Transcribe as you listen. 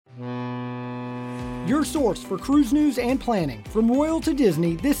Your source for cruise news and planning. From Royal to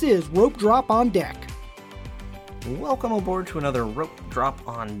Disney, this is Rope Drop on Deck. Welcome aboard to another Rope Drop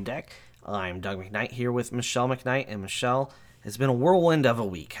on Deck. I'm Doug McKnight here with Michelle McKnight. And Michelle, it's been a whirlwind of a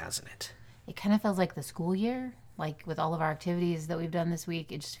week, hasn't it? It kind of feels like the school year. Like with all of our activities that we've done this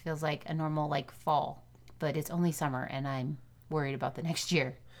week, it just feels like a normal fall. But it's only summer and I'm worried about the next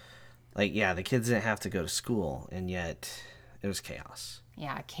year. The kids didn't have to go to school and yet it was chaos.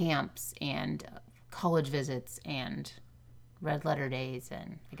 Yeah, camps and college visits and red letter days,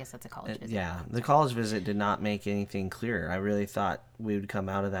 and I guess that's a college visit. Yeah, the college visit did not make anything clear. I really thought we would come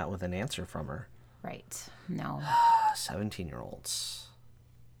out of that with an answer from her. Right. No. 17-year-olds.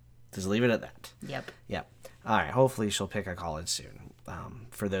 Just leave it at that. Yep. All right, hopefully she'll pick a college soon.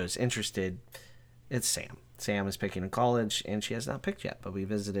 For those interested, it's Sam. Sam is picking a college, and she has not picked yet, but we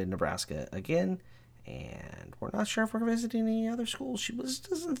visited Nebraska again, and we're not sure if we're visiting any other schools. She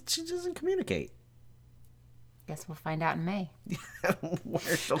doesn't communicate. Guess we'll find out in May.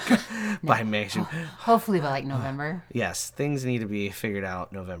 Where she'll go by May. Hopefully by November. Yes, things need to be figured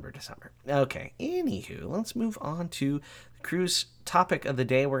out November, December. Okay, anywho, let's move on to the cruise topic of the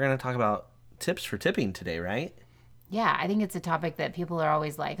day. We're going to talk about tips for tipping today, right? Yeah, I think it's a topic that people are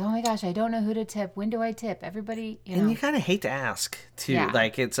always like, oh my gosh, I don't know who to tip. When do I tip? Everybody, And you kind of hate to ask, too. Yeah.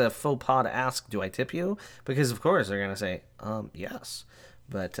 It's a faux pas to ask, do I tip you? Because, of course, they're going to say, yes.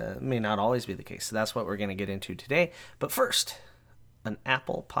 But it may not always be the case. So that's what we're going to get into today. But first, an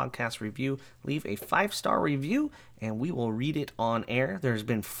Apple Podcast review. Leave a 5-star review, and we will read it on air. There's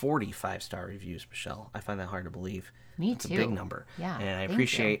been 40 5-star reviews, Michelle. I find that hard to believe. Me It's too. a big number. Yeah, and I thank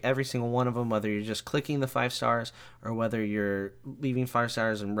appreciate you. every single one of them, whether you're just clicking the 5 stars or whether you're leaving 5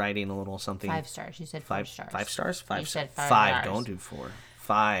 stars and writing a little something. 5 stars. You said 5 stars. 5 stars? You said 5 5. stars. Don't do 4.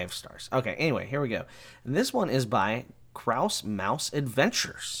 5 stars. Okay, anyway, here we go. And this one is by Kraus Mouse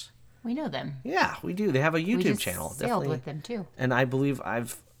Adventures. We know them. Yeah, we do. They have a YouTube we just channel. sailed with them too. And I believe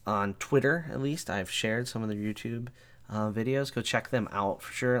on Twitter, at least, I've shared some of their YouTube videos. Go check them out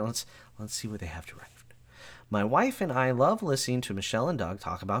for sure. Let's see what they have to write. My wife and I love listening to Michelle and Doug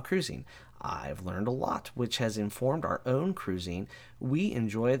talk about cruising. I've learned a lot, which has informed our own cruising. We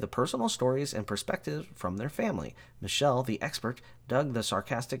enjoy the personal stories and perspectives from their family. Michelle, the expert, Doug, the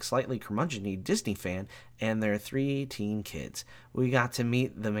sarcastic, slightly curmudgeon-y Disney fan, and their 3 teen kids. We got to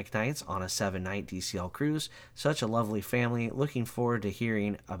meet the McKnights on a 7-night DCL cruise. Such a lovely family. Looking forward to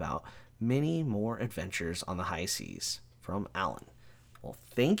hearing about many more adventures on the high seas. From Alan. Well,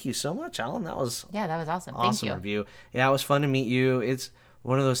 thank you so much, Alan. That was awesome. Awesome Thank you. review. Yeah, it was fun to meet you. It's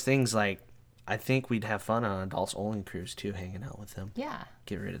one of those things I think we'd have fun on an adults only cruise too, hanging out with them. Yeah.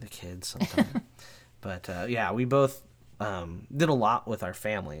 Get rid of the kids sometime. But we both did a lot with our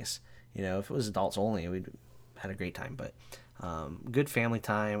families. If it was adults only, we'd had a great time. But good family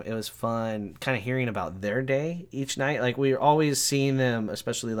time. It was fun kind of hearing about their day each night. We were always seeing them,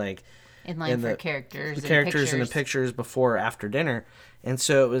 especially In line for characters. The characters and the pictures before or after dinner. And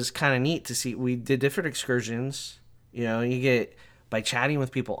so it was kind of neat to see. We did different excursions. You get, by chatting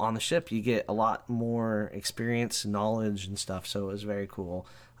with people on the ship, you get a lot more experience, knowledge, and stuff. So it was very cool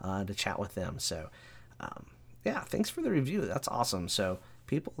to chat with them. So, thanks for the review. That's awesome. So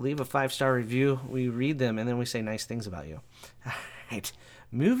people leave a 5-star review. We read them, and then we say nice things about you. All right.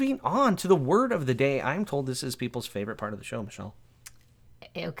 Moving on to the word of the day. I'm told this is people's favorite part of the show, Michelle.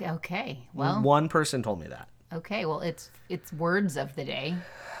 Okay. Well, one person told me that. Okay. Well, it's words of the day.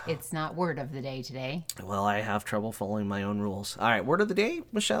 It's not word of the day today. Well, I have trouble following my own rules. All right. Word of the day,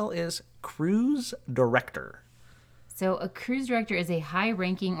 Michelle, is cruise director. So a cruise director is a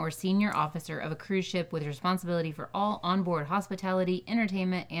high-ranking or senior officer of a cruise ship with responsibility for all onboard hospitality,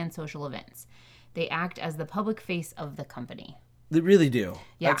 entertainment, and social events. They act as the public face of the company. They really do.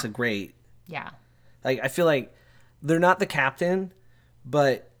 Yeah. That's a great... Yeah. I feel like they're not the captain,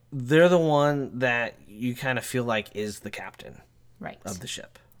 but they're the one that you kind of feel like is the captain of the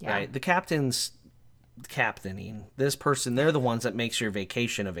ship. Yeah. Right? The captain's captaining. This person, they're the ones that makes your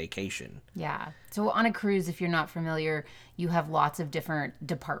vacation a vacation. Yeah. So on a cruise, if you're not familiar, you have lots of different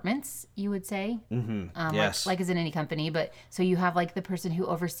departments, you would say. Mm-hmm. Yes. Like as in any company. But so you have the person who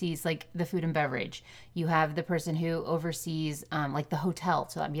oversees the food and beverage. You have the person who oversees the hotel.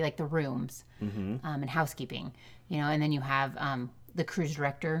 So that'd be the rooms and housekeeping. And then you have the cruise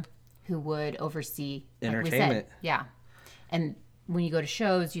director who would oversee entertainment. Yeah. And when you go to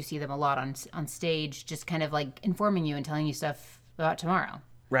shows, you see them a lot on stage, just kind of informing you and telling you stuff about tomorrow.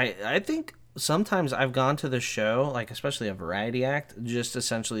 Right. I think sometimes I've gone to the show, especially a variety act, just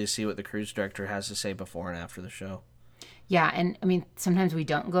essentially to see what the cruise director has to say before and after the show. Yeah, and I mean, sometimes we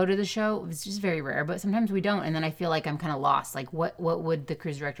don't go to the show. It's just very rare, but sometimes we don't, and then I feel like I'm kind of lost. Like, what would the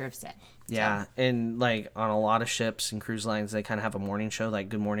cruise director have said? Yeah, and like on a lot of ships and cruise lines, they kind of have a morning show, like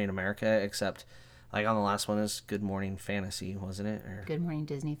Good Morning America, except like on the last one is Good Morning Fantasy, wasn't it? Or Good Morning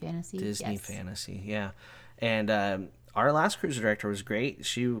Disney Fantasy. Disney Yes. Fantasy, yeah. And our last cruise director was great.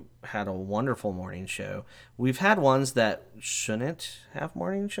 She had a wonderful morning show. We've had ones that shouldn't have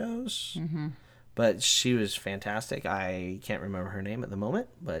morning shows. But she was fantastic. I can't remember her name at the moment,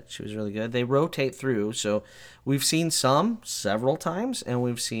 but she was really good. They rotate through. So we've seen some several times, and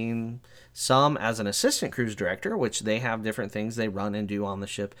we've seen some as an assistant cruise director, which they have different things they run and do on the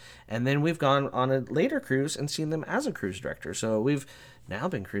ship. And then we've gone on a later cruise and seen them as a cruise director. So we've now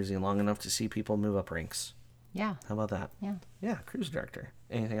been cruising long enough to see people move up ranks. Yeah. How about that? Yeah. Yeah, cruise director.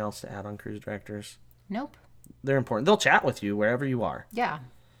 Anything else to add on cruise directors? Nope. They're important. They'll chat with you wherever you are. Yeah.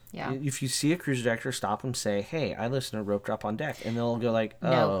 Yeah. If you see a cruise director, stop them, say, "Hey, I listen to Rope Drop on Deck," and they'll go like, "Oh,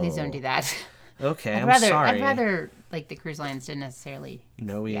 No, please don't do that. Okay, I'd I'm rather, sorry." I'd rather like the cruise lines didn't necessarily.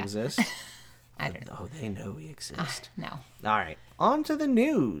 know we exist. I don't know. Oh, they know we exist. No. All right, on to the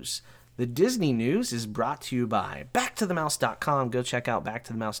news. The Disney news is brought to you by BackToTheMouse.com. Go check out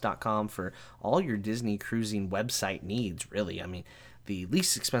BackToTheMouse.com for all your Disney cruising website needs, really. I mean, the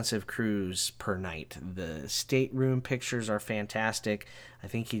least expensive cruise per night. The stateroom pictures are fantastic. I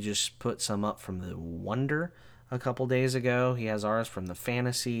think he just put some up from the Wonder a couple days ago. He has ours from the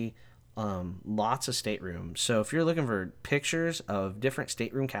Fantasy. Lots of staterooms. So if you're looking for pictures of different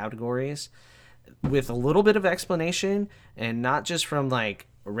stateroom categories with a little bit of explanation and not just from like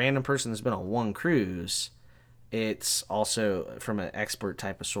a random person that's been on one cruise, it's also from an expert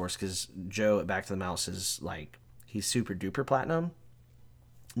type of source, because Joe at Back to the Mouse is like, he's super duper platinum.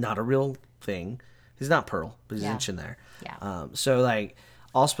 Not a real thing. He's not Pearl, but he's inching there. Yeah. So like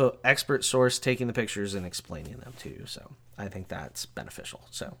also expert source taking the pictures and explaining them too. So I think that's beneficial.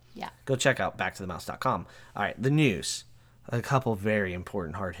 So Yeah. go check out backtothemouse.com. All right, the news. A couple very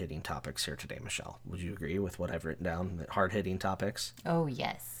important hard-hitting topics here today, Michelle. Would you agree with what I've written down? Hard-hitting topics. Oh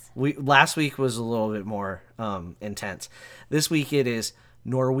yes. Last week was a little bit more intense. This week it is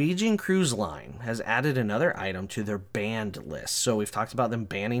Norwegian Cruise Line has added another item to their banned list. So we've talked about them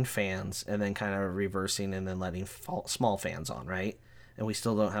banning fans and then kind of reversing and then letting small fans on, right? And we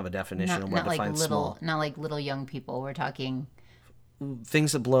still don't have a definition of what defines small. Not like little young people. We're talking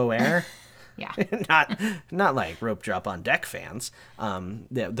Things that blow air. yeah. not like Rope Drop on Deck fans.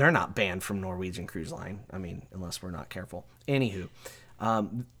 They're not banned from Norwegian Cruise Line. I mean, unless we're not careful. Anywho,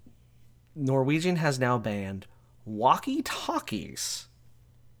 Norwegian has now banned walkie-talkies.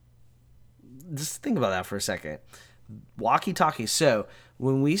 Just think about that for a second. Walkie-talkies. So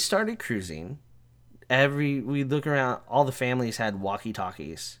when we started cruising, we look around, all the families had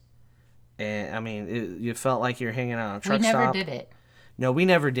walkie-talkies. And I mean, you felt like you're hanging out on a truck stop. We never did it. No, we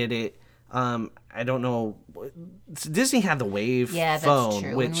never did it. I don't know. Disney had the Wave phone,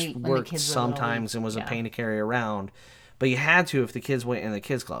 true. which worked kids were sometimes and was a pain to carry around. But you had to if the kids went in the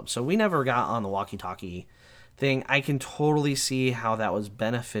kids club. So we never got on the walkie-talkie thing. I can totally see how that was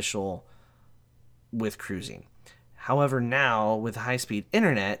beneficial with cruising. However, now with high-speed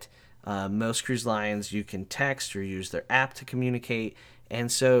internet, most cruise lines, you can text or use their app to communicate. And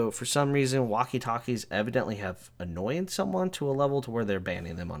so, for some reason, walkie-talkies evidently have annoyed someone to a level to where they're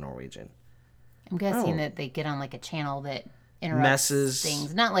banning them on Norwegian. I'm guessing that they get on like a channel that interrupts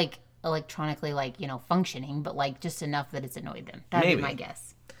things. Not like electronically, like, functioning, but like just enough that it's annoyed them. That'd be my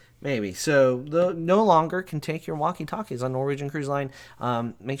guess. Maybe. So, no longer can take your walkie-talkies on Norwegian Cruise Line.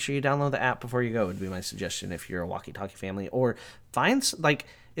 Make sure you download the app before you go, would be my suggestion if you're a walkie-talkie family. Or find,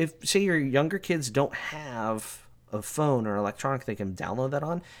 if, say, your younger kids don't have a phone or electronic they can download that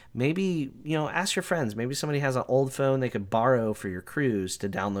on, maybe, ask your friends. Maybe somebody has an old phone they could borrow for your cruise to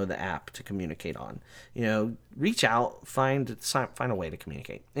download the app to communicate on. Reach out, find a way to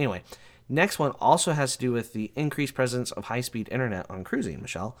communicate. Anyway, next one also has to do with the increased presence of high-speed internet on cruising,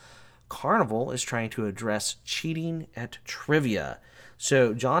 Michelle. Carnival is trying to address cheating at trivia.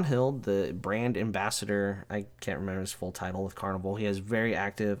 So John Hill, the brand ambassador, I can't remember his full title with Carnival, he is very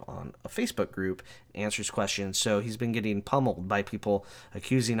active on a Facebook group, answers questions. So he's been getting pummeled by people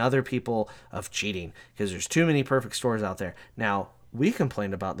accusing other people of cheating because there's too many perfect stores out there. Now, we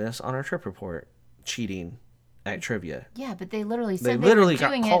complained about this on our trip report, cheating at trivia. Yeah, but they literally said they literally were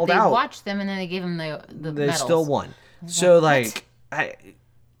doing got called it. They out. watched them and then they gave them the They medals. still won. So,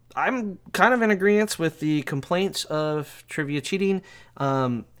 I'm kind of in agreement with the complaints of trivia cheating.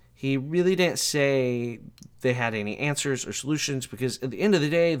 He really didn't say they had any answers or solutions because at the end of the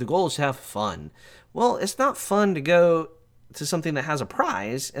day, the goal is to have fun. Well, it's not fun to go to something that has a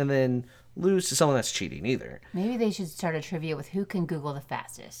prize and then lose to someone that's cheating either. Maybe they should start a trivia with who can Google the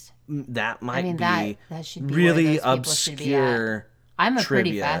fastest. That might that be should be really where those people should be at. obscure. I'm a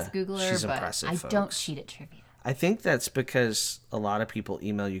pretty trivia. fast Googler, She's but impressive, I folks. don't cheat at trivia. I think that's because a lot of people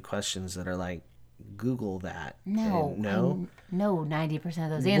email you questions that are like, Google that. No, And no. I know 90% of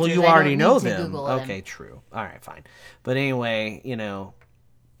those answers. Well, you I already don't know need to them. Google them. Okay, true. All right, fine. But anyway,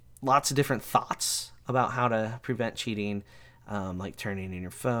 lots of different thoughts about how to prevent cheating, like turning in your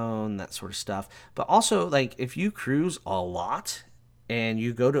phone, that sort of stuff. But also, like, if you cruise a lot and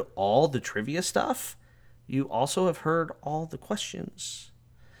you go to all the trivia stuff, you also have heard all the questions.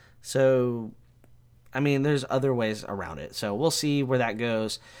 So, I mean, there's other ways around it. So we'll see where that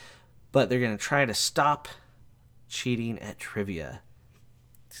goes. But they're going to try to stop cheating at trivia.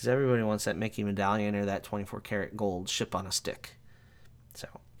 Because everybody wants that Mickey medallion or that 24-karat gold ship on a stick. So,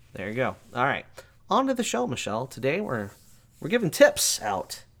 there you go. All right. On to the show, Michelle. Today we're giving tips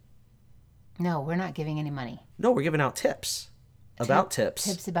out. No, we're not giving any money. No, we're giving out tips. About tips.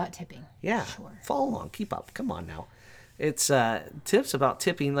 Tips about tipping. Yeah. Sure. Follow Follow along. Keep up. Come on now. It's tips about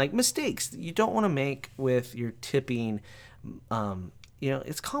tipping, like mistakes you don't want to make with your tipping.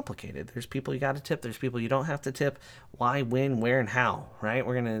 It's complicated. There's people you got to tip. There's people you don't have to tip. Why, when, where, and how, right?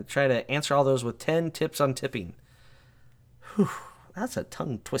 We're going to try to answer all those with 10 tips on tipping. Whew, that's a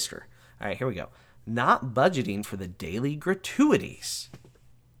tongue twister. All right, here we go. Not budgeting for the daily gratuities.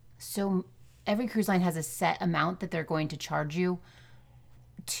 So every cruise line has a set amount that they're going to charge you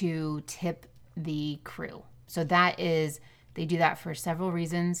to tip the crew. So they do that for several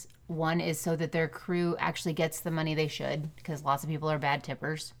reasons. One is so that their crew actually gets the money they should, because lots of people are bad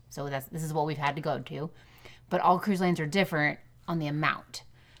tippers. So this is what we've had to go to. But all cruise lines are different on the amount.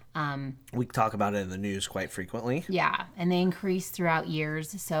 We talk about it in the news quite frequently. Yeah, and they increase throughout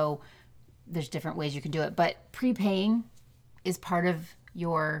years. So there's different ways you can do it. But prepaying is part of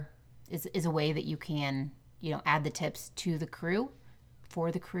is a way that you can, add the tips to the crew, for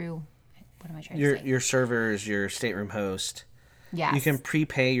the crew. What am I trying to say? Your servers, your stateroom host. Yes. You can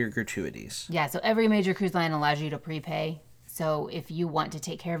prepay your gratuities. Yeah, so every major cruise line allows you to prepay. So if you want to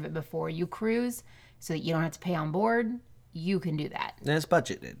take care of it before you cruise so that you don't have to pay on board, you can do that. And it's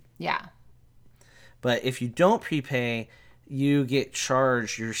budgeted. Yeah. But if you don't prepay, you get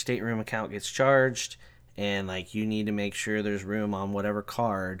charged, your stateroom account gets charged, and like you need to make sure there's room on whatever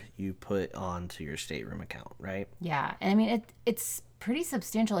card you put onto your stateroom account, right? Yeah. And I mean, it's pretty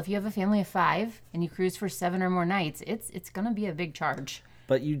substantial. If you have a family of 5 and you cruise for 7 or more nights, it's going to be a big charge.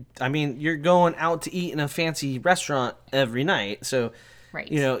 But you're going out to eat in a fancy restaurant every night. So,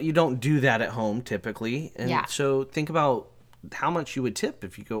 right. You don't do that at home typically. And yeah. So think about how much you would tip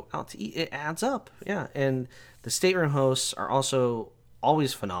if you go out to eat. It adds up. Yeah. And the stateroom hosts are also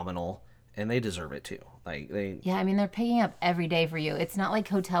always phenomenal, and they deserve it too. Yeah, I mean, they're picking up every day for you. It's not like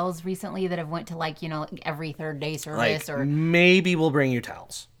hotels recently that have went to like every third day service or maybe we'll bring you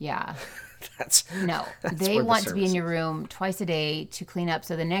towels. Yeah. that's they want to be in your room twice a day to clean up,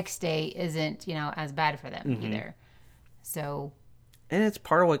 so the next day isn't as bad for them either. So, and it's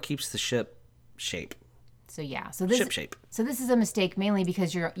part of what keeps the ship shape. So yeah, ship shape. So this is a mistake mainly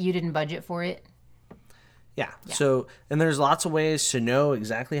because you didn't budget for it. Yeah. So, and there's lots of ways to know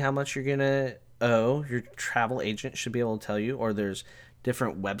exactly how much you're gonna owe. Your travel agent should be able to tell you, or there's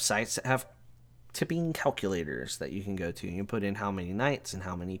different websites that have tipping calculators that you can go to. You put in how many nights and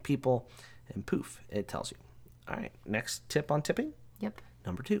how many people, and poof, it tells you. All right, next tip on tipping. Yep.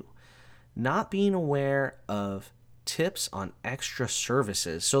 Number 2, not being aware of tips on extra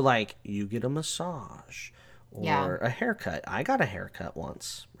services. So like you get a massage or a haircut. I got a haircut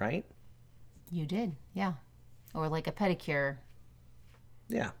once, right? You did, yeah. Or like a pedicure.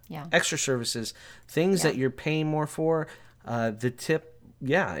 Yeah. Yeah. Extra services, things that you're paying more for. The tip,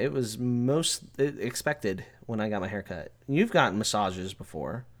 it was most expected when I got my haircut. You've gotten massages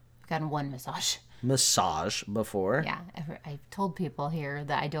before. I've gotten one massage. Before. Yeah. I've told people here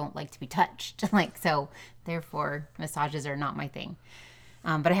that I don't like to be touched. So therefore massages are not my thing.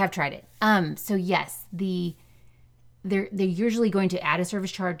 But I have tried it. So yes, they're usually going to add a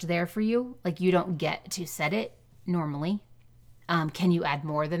service charge there for you. Like you don't get to set it normally. Can you add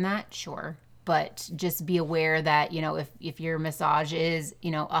more than that? Sure. But just be aware that, if your massage is,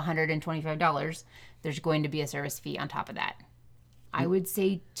 $125, there's going to be a service fee on top of that. I would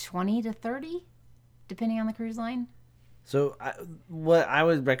say 20 to 30, depending on the cruise line. So what I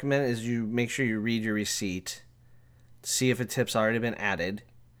would recommend is you make sure you read your receipt, see if a tip's already been added.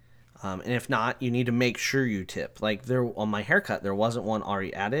 And if not, you need to make sure you tip. Like on my haircut, there wasn't one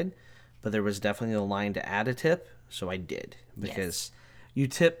already added, but there was definitely a line to add a tip. So I did, because you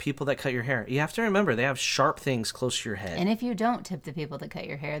tip people that cut your hair. You have to remember they have sharp things close to your head. And if you don't tip the people that cut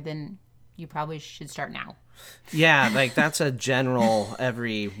your hair, then you probably should start now. Yeah, like that's a general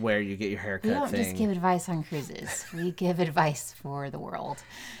everywhere you get your haircut We don't thing. just give advice on cruises. We give advice for the world.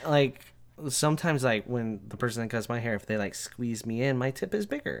 Like sometimes, like when the person that cuts my hair, if they like squeeze me in, my tip is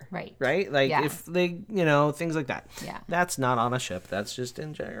bigger. Right. Like Yeah. if they, things like that. Yeah. That's not on a ship. That's just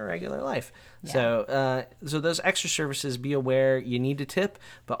in regular life. Yeah. So those extra services, be aware you need to tip,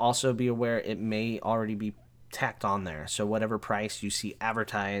 but also be aware it may already be tacked on there. So whatever price you see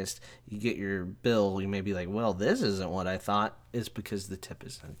advertised, you get your bill, you may be like, well, this isn't what I thought. It's because the tip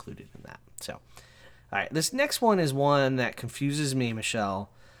is included in that. So, all right, this next one is one that confuses me,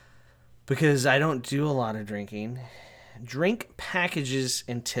 Michelle, because I don't do a lot of drinking. Drink packages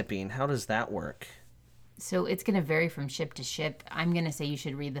and tipping. How does that work? So it's going to vary from ship to ship. I'm going to say you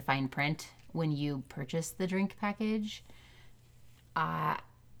should read the fine print when you purchase the drink package.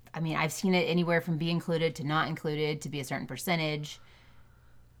 I mean, I've seen it anywhere from be included to not included to be a certain percentage.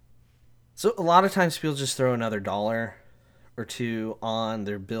 So a lot of times people just throw another $1 or $2 on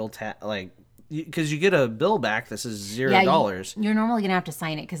their bill, because you get a bill back that says $0. Yeah, you're normally going to have to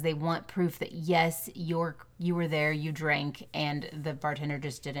sign it because they want proof that, yes, you were there, you drank, and the bartender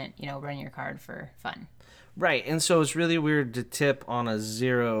just didn't, run your card for fun. Right, and so it's really weird to tip on a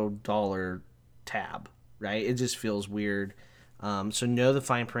 $0 tab, right? It just feels weird. So know the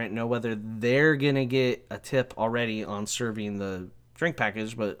fine print, know whether they're going to get a tip already on serving the drink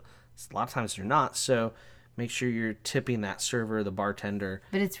package, but a lot of times they're not. So make sure you're tipping that server, the bartender.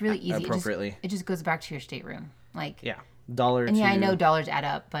 But it's really easy. Appropriately. It just goes back to your stateroom. Yeah, $1. And I know dollars add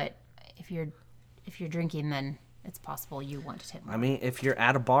up, but if you're drinking, then it's possible you want to tip more. I mean, if you're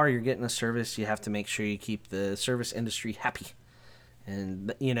at a bar, you're getting a service, you have to make sure you keep the service industry happy.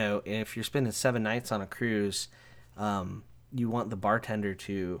 And, if you're spending 7 nights on a cruise, you want the bartender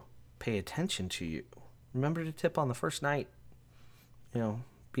to pay attention to you. Remember to tip on the first night.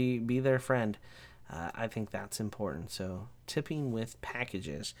 Be their friend. I think that's important. So tipping with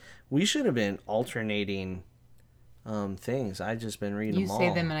packages. We should have been alternating things. I've just been reading them all. You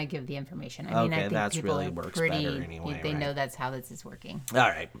say them and I give the information. I mean, I think that's people really are works pretty, better anyway. They know that's how this is working. All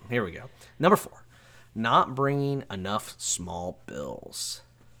right, here we go. Number 4, not bringing enough small bills.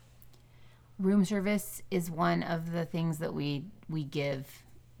 Room service is one of the things that we give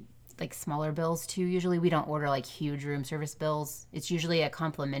like smaller bills to. Usually we don't order like huge room service bills. It's usually a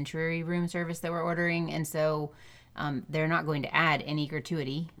complimentary room service that we're ordering, and so they're not going to add any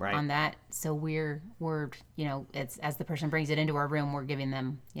gratuity on that. So we're it's as the person brings it into our room, we're giving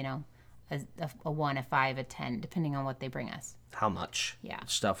them a 1, a 5, a 10, depending on what they bring us. How much? Yeah.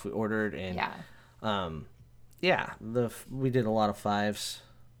 Stuff we ordered, and we did a lot of 5s.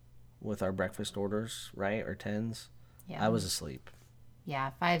 With our breakfast orders, right? Or 10s. Yeah. I was asleep.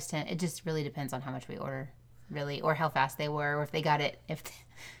 Yeah, 5s, 10. It just really depends on how much we order, really, or how fast they were, or if they got it, if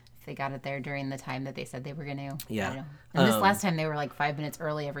they got it there during the time that they said they were going to. Yeah. I don't know. And this last time they were like 5 minutes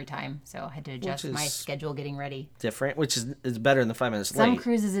early every time, so I had to adjust my schedule getting ready. Different, which is better than the 5 minutes late. Some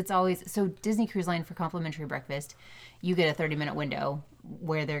cruises, it's always so. Disney Cruise Line for complimentary breakfast, you get a 30-minute window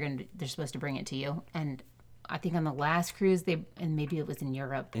where they're supposed to bring it to you, and I think on the last cruise and maybe it was in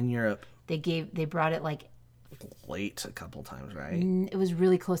Europe. They brought it like late a couple times, right? It was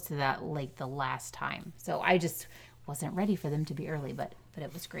really close to that, like the last time. So I just wasn't ready for them to be early, but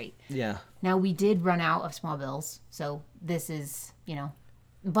it was great. Yeah. Now we did run out of small bills, so this is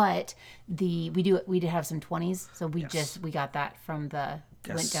but we did have some 20s, so we got that from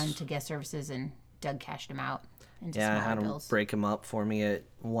went down to guest services and Doug cashed them out into smaller I had bills. Them break them up for me at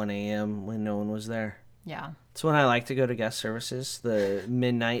 1 a.m. when no one was there. Yeah. It's when I like to go to guest services. The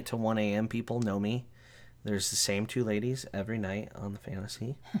midnight to 1 a.m. people know me. There's the same 2 ladies every night on the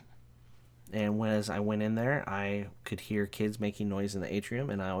Fantasy. And as I went in there, I could hear kids making noise in the atrium,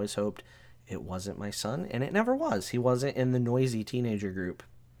 and I always hoped it wasn't my son, and it never was. He wasn't in the noisy teenager group.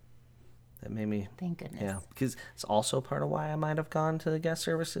 That made me... Thank goodness. Yeah, because it's also part of why I might have gone to the guest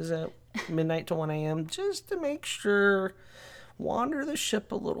services at midnight to 1 a.m., just to make sure, wander the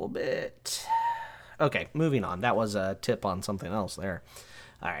ship a little bit. Okay, moving on. That was a tip on something else there.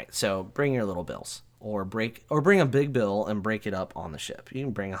 All right, so bring your little bills, or bring a big bill and break it up on the ship. You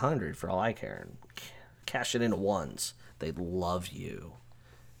can bring 100 for all I care, and cash it into ones. They'd love you.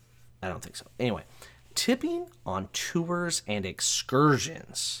 I don't think so. Anyway, tipping on tours and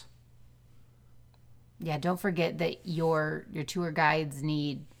excursions. Yeah, don't forget that your tour guides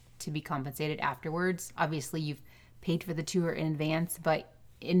need to be compensated afterwards. Obviously, you've paid for the tour in advance, but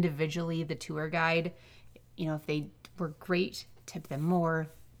individually the tour guide, if they were great, tip them more.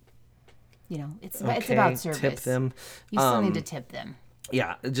 It's about service. Tip them. You still need to tip them.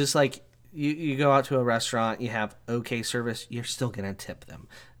 Yeah, just like you go out to a restaurant, you have okay service, you're still gonna tip them.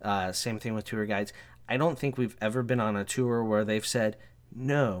 Same thing with tour guides. I don't think we've ever been on a tour where they've said,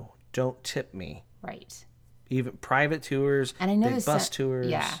 no, don't tip me. Right. Even private tours, And I know big bus tours.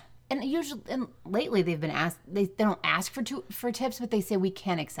 Yeah. And usually, and lately they've been asked. They don't ask for tips, but they say we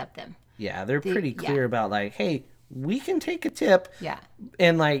can accept them. Yeah, they're pretty clear about like, hey, we can take a tip. Yeah.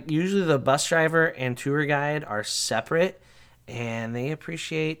 And like usually the bus driver and tour guide are separate, and they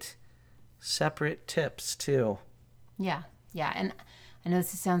appreciate separate tips too. Yeah. Yeah. And I know this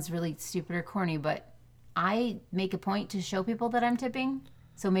sounds really stupid or corny, but I make a point to show people that I'm tipping.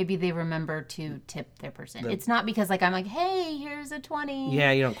 So maybe they remember to tip their person. It's not because like I'm like, hey, here's a 20.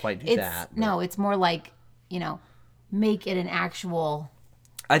 Yeah, you don't quite do that. But... No, it's more like, make it an actual.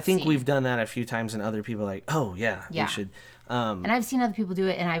 I think we've done that a few times, and other people are like, oh yeah, we should. And I've seen other people do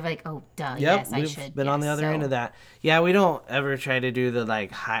it, and I'm like, oh duh, Yep, yes, I we've should. been on the other end of that. Yeah, we don't ever try to do the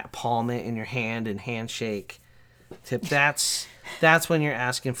like palm it in your hand and handshake tip. That's when you're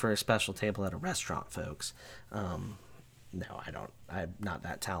asking for a special table at a restaurant, folks. No, I don't. I'm not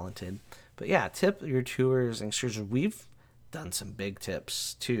that talented. But yeah, tip your tours and excursions. We've done some big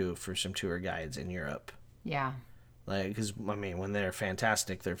tips too for some tour guides in Europe. Yeah. Like, because I mean, when they're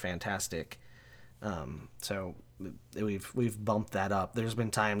fantastic, they're fantastic. So we've bumped that up. There's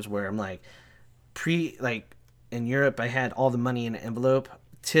been times where I'm like, in Europe, I had all the money in an envelope,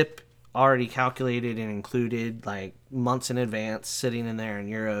 tip already calculated and included, like months in advance, sitting in there in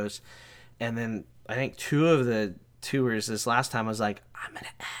euros, and then I think 2 of the tours this last time I was like, I'm gonna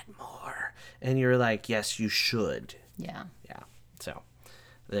add more, and you're like, yes, you should. Yeah. So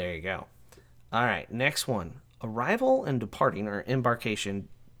there you go. All right, next one: arrival and departing, or embarkation,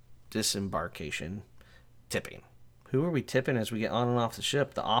 disembarkation, tipping. Who are we tipping as we get on and off the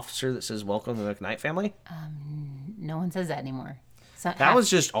ship? The officer that says welcome to the McKnight family? No one says that anymore. So that was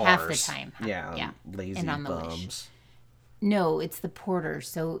just ours. Half the time. Yeah. Lazy and on the bums. wish. No, it's the porter.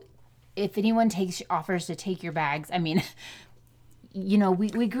 So if anyone offers to take your bags, I mean, we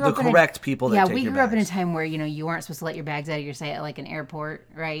grew up the correct people that take your bags. Yeah, we grew up in a time where, you weren't supposed to let your bags out of your sight at like an airport,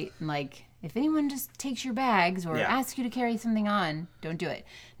 right? And like, if anyone just takes your bags or asks you to carry something on, don't do it.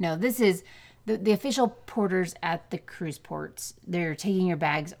 No, this is the official porters at the cruise ports. They're taking your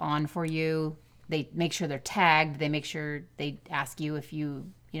bags on for you. They make sure they're tagged. They make sure they ask you if you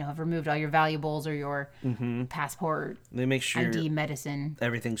have removed all your valuables or your passport. They make sure ID, medicine.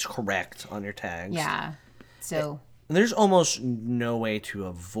 Everything's correct on your tags. Yeah. So and there's almost no way to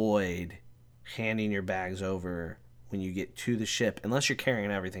avoid handing your bags over when you get to the ship, unless you're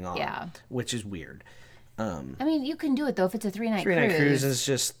carrying everything on. Yeah. Which is weird. I mean, you can do it though if it's a 3-night cruise. 3-night cruise is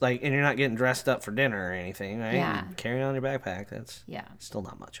just like, and you're not getting dressed up for dinner or anything, right? Yeah. You're carrying on your backpack, that's Yeah. still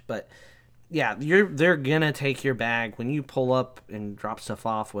not much. But yeah, they're gonna take your bag when you pull up and drop stuff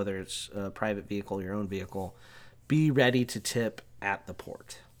off, whether it's a private vehicle, your own vehicle. Be ready to tip at the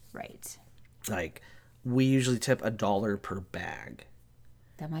port. Right. Like, we usually tip $1 per bag.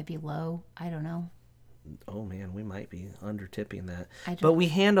 That might be low. I don't know. Oh man, we might be under tipping that. But we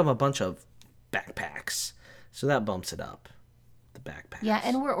hand them a bunch of backpacks, so that bumps it up. The backpacks. Yeah,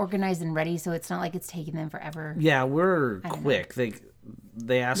 and we're organized and ready, so it's not like it's taking them forever. Yeah, we're quick.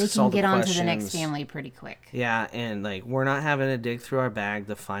 They ask us all the questions. They can get on to the next family pretty quick. Yeah, and like, we're not having to dig through our bag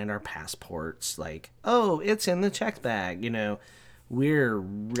to find our passports. Like, oh, it's in the checked bag. We're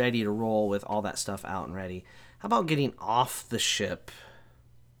ready to roll with all that stuff out and ready. How about getting off the ship?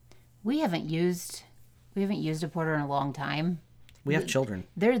 We haven't used a porter in a long time. We have children.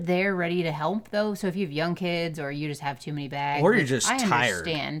 They're there ready to help, though. So if you have young kids or you just have too many bags. Or you're just tired. I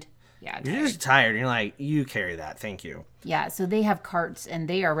understand. Yeah, you're just tired. You're like, you carry that. Thank you. Yeah, so they have carts, and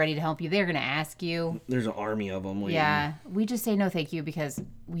they are ready to help you. They're going to ask you. There's an army of them waiting. Yeah, we just say no thank you because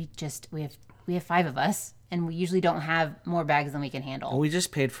we have 5 of us, and we usually don't have more bags than we can handle. Well, we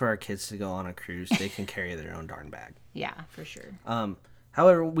just paid for our kids to go on a cruise. They can carry their own darn bag. Yeah, for sure.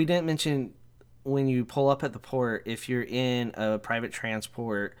 However, we didn't mention when you pull up at the port, if you're in a private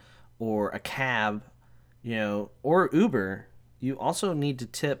transport or a cab, or Uber, you also need to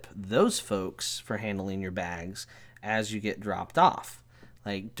tip those folks for handling your bags as you get dropped off.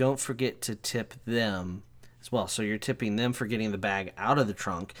 Like, don't forget to tip them as well. So you're tipping them for getting the bag out of the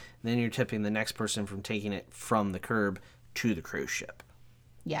trunk, and then you're tipping the next person from taking it from the curb to the cruise ship.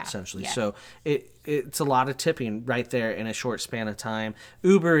 Yeah. Essentially. Yeah. So it's a lot of tipping right there in a short span of time.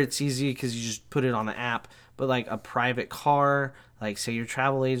 Uber, it's easy because you just put it on the app. But like a private car, like say your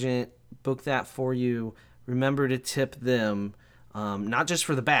travel agent, book that for you. Remember to tip them, not just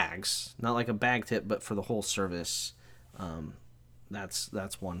for the bags, not like a bag tip, but for the whole service.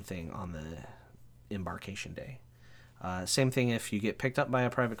 That's one thing on the embarkation day. Same thing if you get picked up by a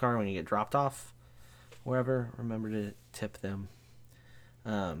private car when you get dropped off wherever. Remember to tip them.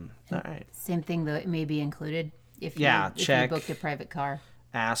 All right. Same thing though, it may be included if check. you booked a private car.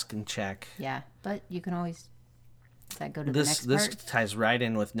 Ask and check. Yeah, but you can always. Does that go to this the next part? This ties right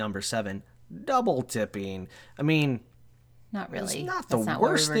in with number 7, double tipping. I mean, not really. It's not the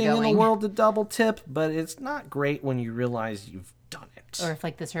worst thing in the world to double tip, but it's not great when you realize you've done it. Or if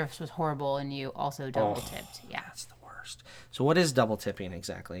like the service was horrible and you also double tipped. Yeah, that's the worst. So what is double tipping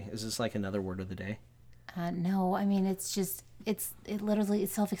exactly? Is this like another word of the day? No, I mean it's literally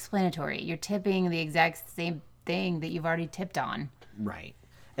it's self-explanatory. You're tipping the exact same thing that you've already tipped on. Right.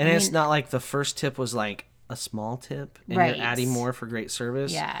 And it's not like the first tip was like a small tip and right. You're adding more for great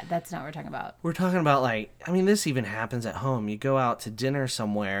service. Yeah, that's not what we're talking about. We're talking about like, I mean, this even happens at home. You go out to dinner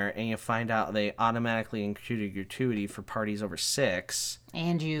somewhere and you find out they automatically include a gratuity for parties over 6.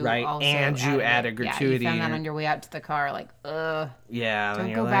 And you also add a gratuity. Yeah, you found that on your way out to the car, like, yeah.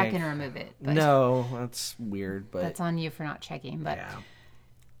 Don't go back and remove it. But no, that's weird. But that's on you for not checking. But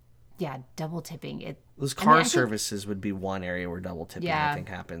yeah, double tipping. Those car services would be one area where double tipping, I think,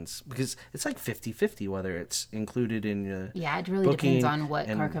 happens. Because it's like 50-50 whether it's included in the it really depends on what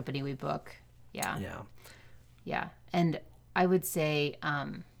car company we book. Yeah. Yeah. And I would say...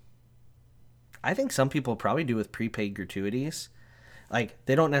 I think some people probably do with prepaid gratuities. Like,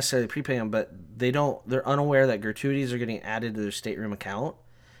 they don't necessarily prepay them, but they're unaware that gratuities are getting added to their stateroom account.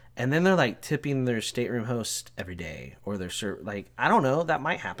 And then they're, like, tipping their stateroom host every day. Or their I don't know. That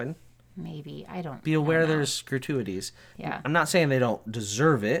might happen. Maybe. I don't Be aware there's gratuities. Yeah. I'm not saying they don't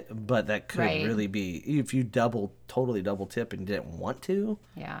deserve it, but that could really be if you totally double tip and didn't want to.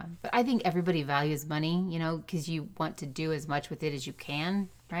 Yeah. But I think everybody values money, because you want to do as much with it as you can,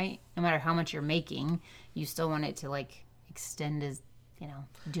 right? No matter how much you're making, you still want it to, like, extend as,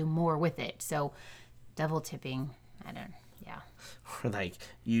 do more with it. So double tipping, Or like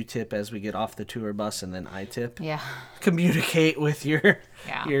you tip as we get off the tour bus and then I tip. Yeah. Communicate with your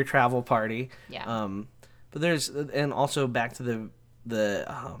travel party. Yeah. But and also back to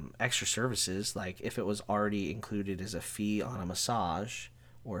the extra services, like if it was already included as a fee on a massage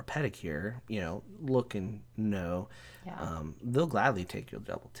or a pedicure, look and know. Yeah. They'll gladly take your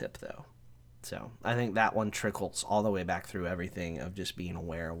double tip though. So I think that one trickles all the way back through everything of just being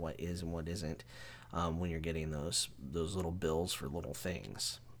aware of what is and what isn't. When you're getting those little bills for little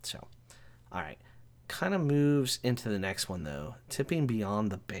things. So, all right. Kind of moves into the next one, though. Tipping beyond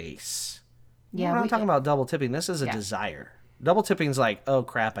the base. Yeah, we're not talking about double tipping. This is a desire. Double tipping is like, oh,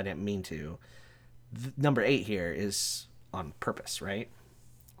 crap, I didn't mean to. Number 8 here is on purpose, right?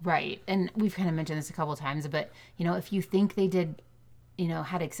 Right. And we've kind of mentioned this a couple of times, but, if you think they did,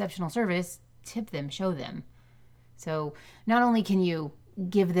 had exceptional service, tip them, show them. So not only can you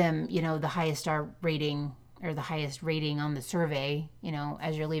give them, the highest star rating or the highest rating on the survey,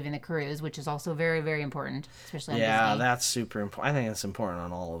 as you're leaving the cruise, which is also very, very important, especially on Disney. Yeah, that's super important. I think it's important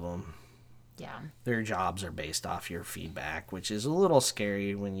on all of them. Yeah. Their jobs are based off your feedback, which is a little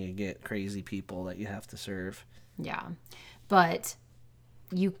scary when you get crazy people that you have to serve. Yeah. But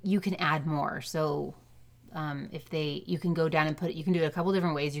you can add more. So you can go down and you can do it a couple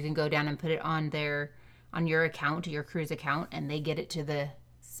different ways. You can go down and put it on your account, your cruise account, and they get it to the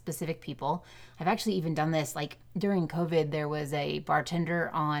specific people. I've actually even done this, like during COVID, there was a bartender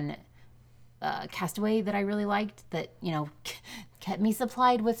on Castaway that I really liked that, kept me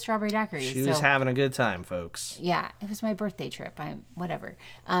supplied with strawberry daiquiris. She was having a good time, folks. Yeah, it was my birthday trip. Whatever.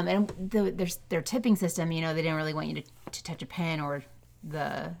 And their tipping system, they didn't really want you to touch a pen or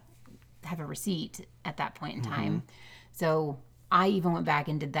have a receipt at that point in time. Mm-hmm. So I even went back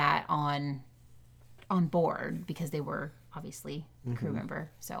and did that on board because they were obviously a crew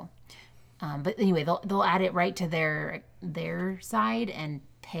member. So, but anyway, they'll add it right to their side and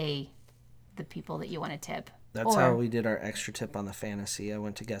pay the people that you want to tip. That's how we did our extra tip on the Fantasy. I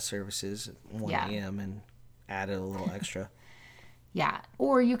went to guest services at 1 a.m. and added a little extra. Yeah.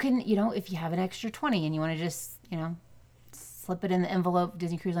 Or you can, if you have an extra 20 and you want to just, slip it in the envelope.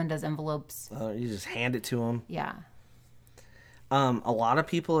 Disney Cruise Line does envelopes. You just hand it to them. Yeah. A lot of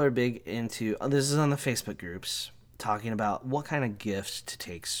people are big into, this is on the Facebook groups, talking about what kind of gifts to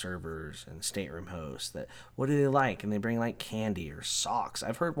take servers and stateroom hosts. What do they like? And they bring like candy or socks.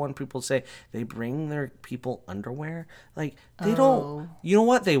 I've heard people say they bring their people underwear. Like they don't, you know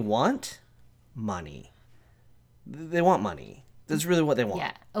what they want? Money. They want money. That's really what they want.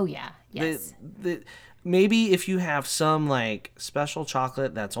 Yeah. Oh yeah. Yes. Maybe if you have some like special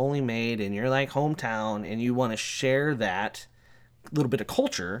chocolate that's only made in your like hometown and you want to share that little bit of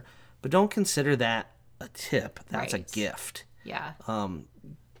culture, but don't consider that a tip. That's a gift. Yeah.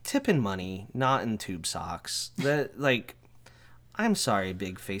 tip in money, not in tube socks. That, like, I'm sorry,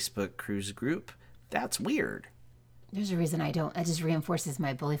 big Facebook cruise group. That's weird. There's a reason I don't. It just reinforces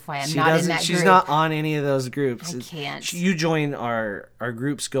my belief why I'm She not in doesn't. that She's group. not on any of those groups. I can't. You join our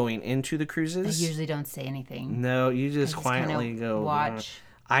groups going into the I cruises. usually don't say anything. No, you just kinda quietly go watch.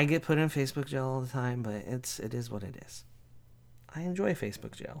 I get put in Facebook jail all the time, but it is what it is. I enjoy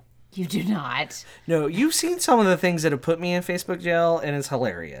Facebook jail. You do not. No, you've seen some of the things that have put me in Facebook jail, and it's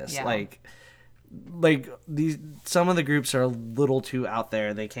hilarious. Yeah. Like these, some of the groups are a little too out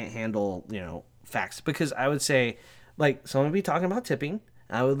there. They can't handle, facts. Because I would say, like, someone would be talking about tipping.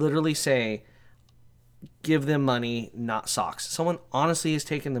 I would literally say, give them money, not socks. Someone honestly has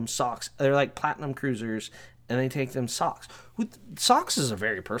taken them socks. They're like platinum cruisers, and they take them socks. Socks is a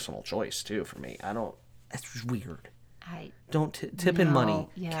very personal choice too for me. It's weird. Don't tip in money.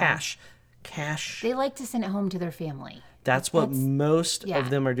 Yeah. Cash. They like to send it home to their family. That's what most of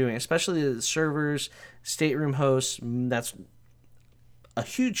them are doing, especially the servers, stateroom hosts. That's a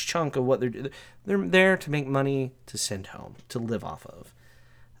huge chunk of what they're doing. They're there to make money to send home, to live off of.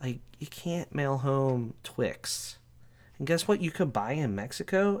 Like, you can't mail home Twix. And guess what you could buy in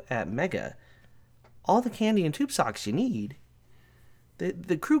Mexico at Mega? All the candy and tube socks you need.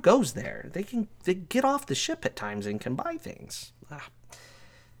 The crew goes there. They get off the ship at times and can buy things.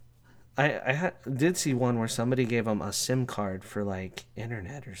 I did see one where somebody gave them a SIM card for, like,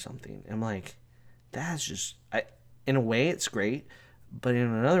 internet or something. I'm like, that's just... in a way, it's great. But in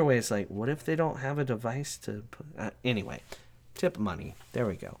another way, it's like, what if they don't have a device to put... anyway, tip money. There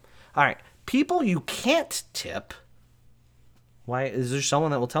we go. All right. People you can't tip. Why? Is there someone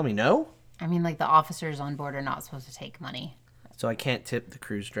that will tell me no? I mean, like, the officers on board are not supposed to take money. So I can't tip the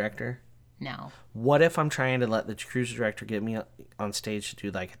cruise director? No. What if I'm trying to let the cruise director get me on stage to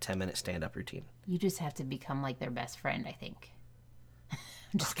do, like, a 10-minute stand-up routine? You just have to become, like, their best friend, I think.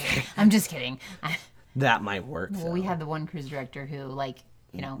 I'm just kidding. That might work. Well, we had the one cruise director who, like,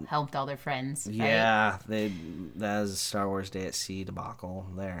 helped all their friends. Right? Yeah, that was a Star Wars Day at Sea debacle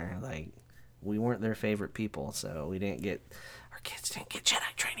there. Like, we weren't their favorite people, so our kids didn't get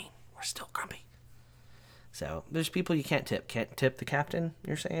Jedi training. We're still grumpy. So there's people you can't tip. Can't tip the captain,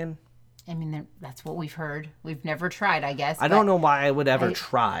 you're saying? I mean, that's what we've heard. We've never tried, I guess. I don't know why I would ever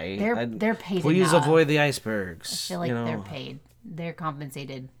try. They're paid Please enough. avoid the icebergs. I feel like they're paid. They're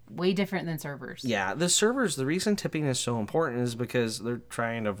compensated way different than servers. Yeah, the servers, the reason tipping is so important is because they're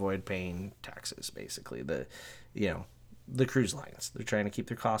trying to avoid paying taxes, basically. The cruise lines. They're trying to keep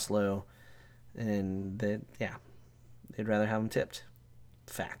their costs low, and they'd rather have them tipped.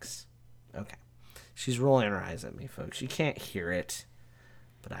 Facts. Okay. She's rolling her eyes at me, folks. You can't hear it,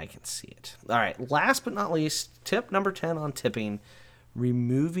 but I can see it. All right, last but not least, tip number 10 on tipping,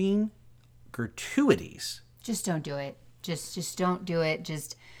 removing gratuities. Just don't do it. Just don't do it.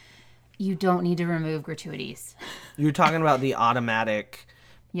 You don't need to remove gratuities. You're talking about the automatic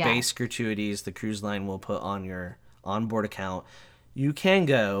base Yeah. gratuities the cruise line will put on your onboard account. You can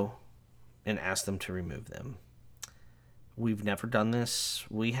go and ask them to remove them. We've never done this.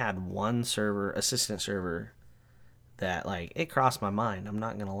 We had one assistant server, that, like, it crossed my mind. I'm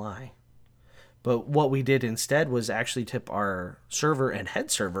not going to lie. But what we did instead was actually tip our server and head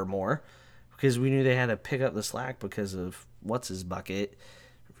server more, because we knew they had to pick up the slack because of what's-his-bucket.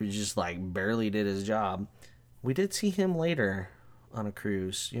 He just, like, barely did his job. We did see him later on a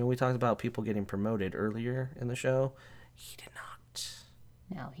cruise. We talked about people getting promoted earlier in the show. He did not.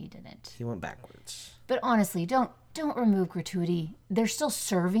 No, he didn't. He went backwards. But honestly, don't remove gratuity. They're still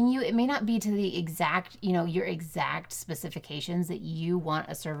serving you. It may not be to the exact, your exact specifications that you want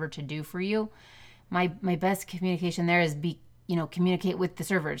a server to do for you. My best communication there is communicate with the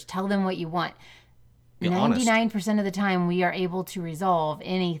servers. Tell them what you want. 99% of the time, we are able to resolve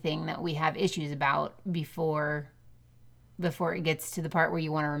anything that we have issues about before it gets to the part where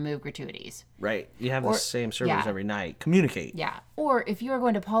you want to remove gratuities. Right. You have the same servers every night. Communicate. Yeah. Or if you are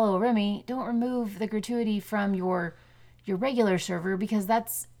going to Paulo Remy, don't remove the gratuity from your regular server, because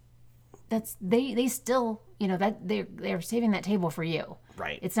that's they still, that they're saving that table for you.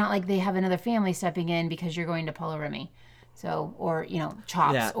 Right. It's not like they have another family stepping in because you're going to Paulo Remy. So, or,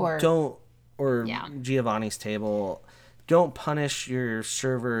 Chops or Giovanni's table. Don't punish your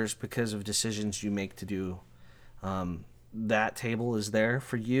servers because of decisions you make to do. That table is there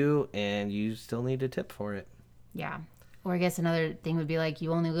for you, and you still need to tip for it. Yeah. Or I guess another thing would be like,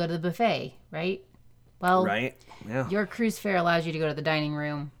 you only go to the buffet, right? Well, right. Yeah. Your cruise fare allows you to go to the dining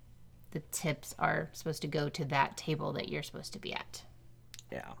room. The tips are supposed to go to that table that you're supposed to be at.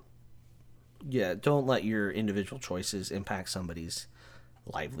 Yeah. Yeah, don't let your individual choices impact somebody's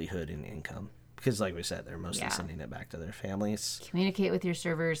livelihood and income, because like we said, they're mostly Yeah. sending it back to their families. Communicate with your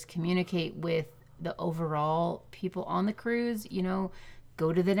servers, communicate with the overall people on the cruise,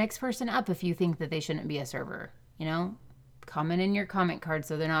 go to the next person up if you think that they shouldn't be a server, comment in your comment card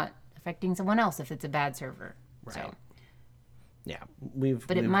so they're not affecting someone else if it's a bad server. Right. So, Yeah,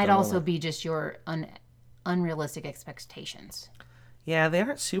 but it might also be just your unrealistic expectations. Yeah, they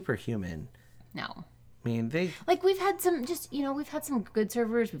aren't superhuman. No. I mean, Like we've had some we've had some good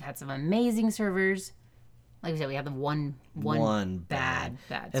servers, we've had some amazing servers. Like we said, we have the one bad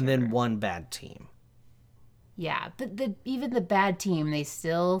and server. then one bad team. Yeah, but even the bad team, they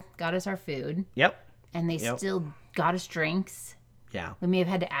still got us our food. Yep. And they still got us drinks. Yeah. We may have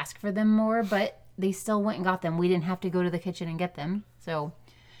had to ask for them more, but they still went and got them. We didn't have to go to the kitchen and get them. So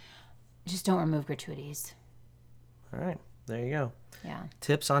just don't remove gratuities. All right. There you go. Yeah.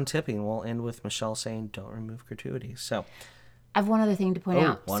 Tips on tipping. We'll end with Michelle saying don't remove gratuities. So I have one other thing to point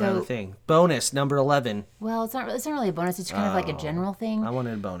out. one other thing. Bonus number 11. Well, it's not really a bonus. It's kind of like a general thing. I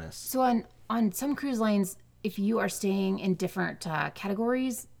wanted a bonus. So on some cruise lines, if you are staying in different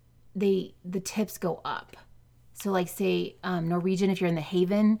categories, the tips go up. So like say Norwegian, if you're in the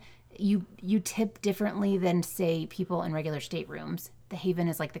Haven, you tip differently than say people in regular staterooms. The Haven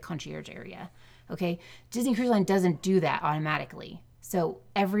is like the concierge area. Okay, Disney Cruise Line doesn't do that automatically. So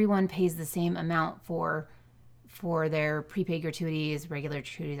everyone pays the same amount for their prepaid gratuities, regular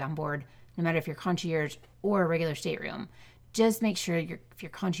gratuities on board, no matter if you're concierge or a regular stateroom. Just make sure if you're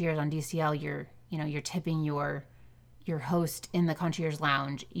concierge on DCL, you're tipping your host in the concierge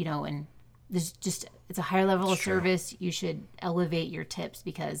lounge, and there's just it's a higher level of service. You should elevate your tips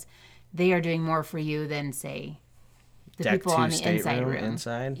because they are doing more for you than say the Deck people 2 on the inside room.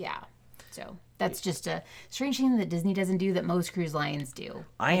 Inside. Yeah. So that's just a strange thing that Disney doesn't do that most cruise lines do.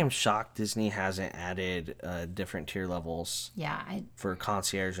 I am shocked Disney hasn't added different tier levels Yeah. for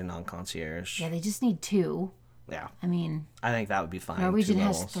concierge and non-concierge. They just need 2. Yeah. I mean, I think that would be fine. Norwegian 2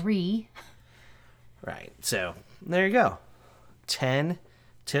 has levels. 3. Right. So there you go. 10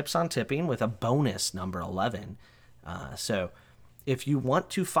 tips on tipping with a bonus number 11. So if you want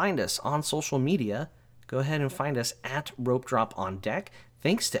to find us on social media, go ahead and find us at Rope Drop on Deck.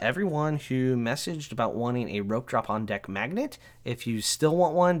 Thanks to everyone who messaged about wanting a Rope Drop on Deck magnet. If you still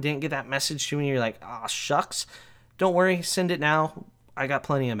want one, didn't get that message to me, you're like, shucks. Don't worry, send it now. I got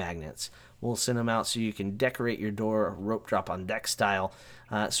plenty of magnets. We'll send them out so you can decorate your door Rope Drop on Deck style.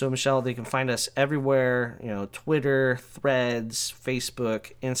 So, Michelle, they can find us everywhere, Twitter, Threads,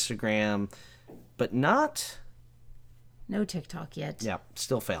 Facebook, Instagram, but not... No TikTok yet. Yeah,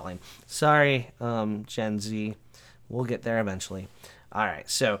 still failing. Sorry, Gen Z. We'll get there eventually. All right,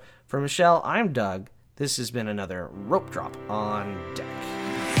 so for Michelle, I'm Doug. This has been another Rope Drop on Deck.